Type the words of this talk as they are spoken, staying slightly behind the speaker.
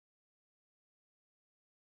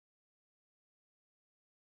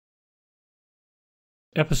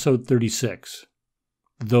Episode 36.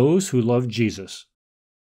 Those Who Love Jesus.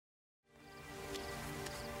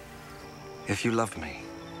 If you love me,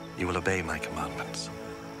 you will obey my commandments.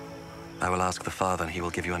 I will ask the Father, and he will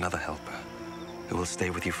give you another helper, who will stay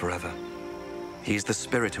with you forever. He is the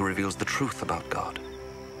Spirit who reveals the truth about God.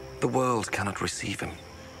 The world cannot receive him,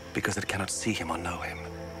 because it cannot see him or know him.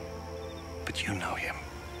 But you know him,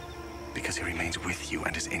 because he remains with you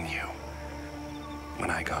and is in you.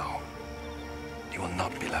 When I go, you will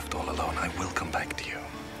not be left all alone. I will come back to you.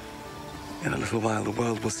 In a little while, the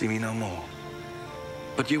world will see me no more.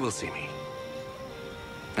 But you will see me.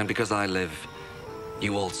 And because I live,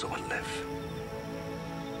 you also will live.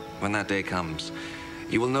 When that day comes,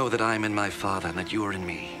 you will know that I am in my Father and that you are in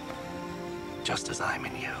me, just as I am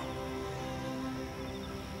in you.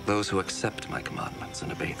 Those who accept my commandments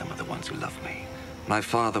and obey them are the ones who love me. My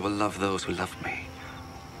Father will love those who love me.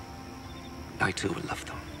 I too will love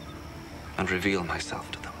them and reveal myself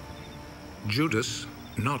to them. Judas,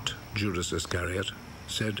 not Judas Iscariot,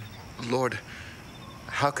 said, Lord,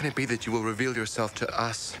 how can it be that you will reveal yourself to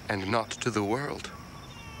us and not to the world?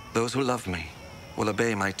 Those who love me will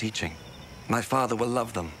obey my teaching. My Father will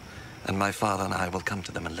love them, and my Father and I will come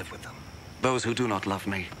to them and live with them. Those who do not love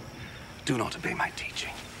me do not obey my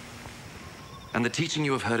teaching. And the teaching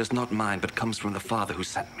you have heard is not mine, but comes from the Father who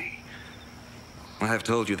sent me. I have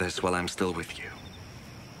told you this while I'm still with you.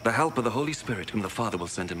 The Helper, the Holy Spirit, whom the Father will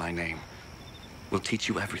send in my name, will teach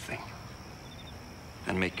you everything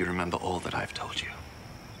and make you remember all that I've told you.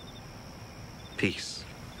 Peace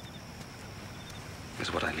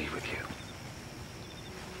is what I leave with you.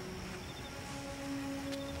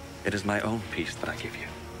 It is my own peace that I give you.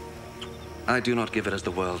 I do not give it as the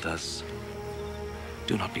world does.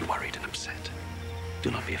 Do not be worried and upset. Do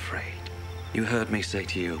not be afraid. You heard me say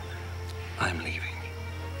to you, I'm leaving,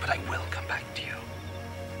 but I will come back to you.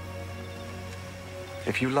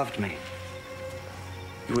 If you loved me,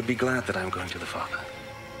 you would be glad that I'm going to the Father,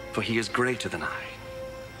 for he is greater than I.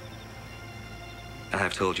 I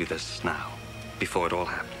have told you this now, before it all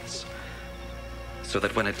happens, so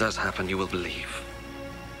that when it does happen, you will believe.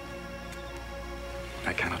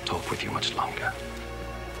 I cannot talk with you much longer,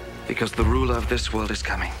 because the ruler of this world is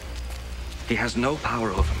coming. He has no power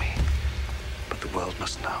over me, but the world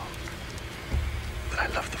must know that I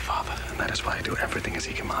love the Father, and that is why I do everything as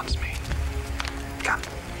he commands me. Come,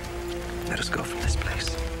 let us go from this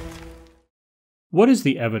place. What is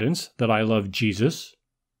the evidence that I love Jesus?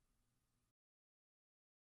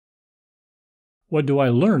 What do I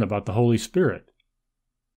learn about the Holy Spirit?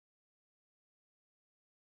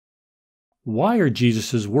 Why are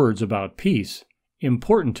Jesus' words about peace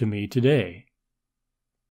important to me today?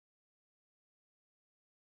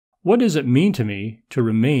 What does it mean to me to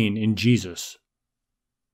remain in Jesus?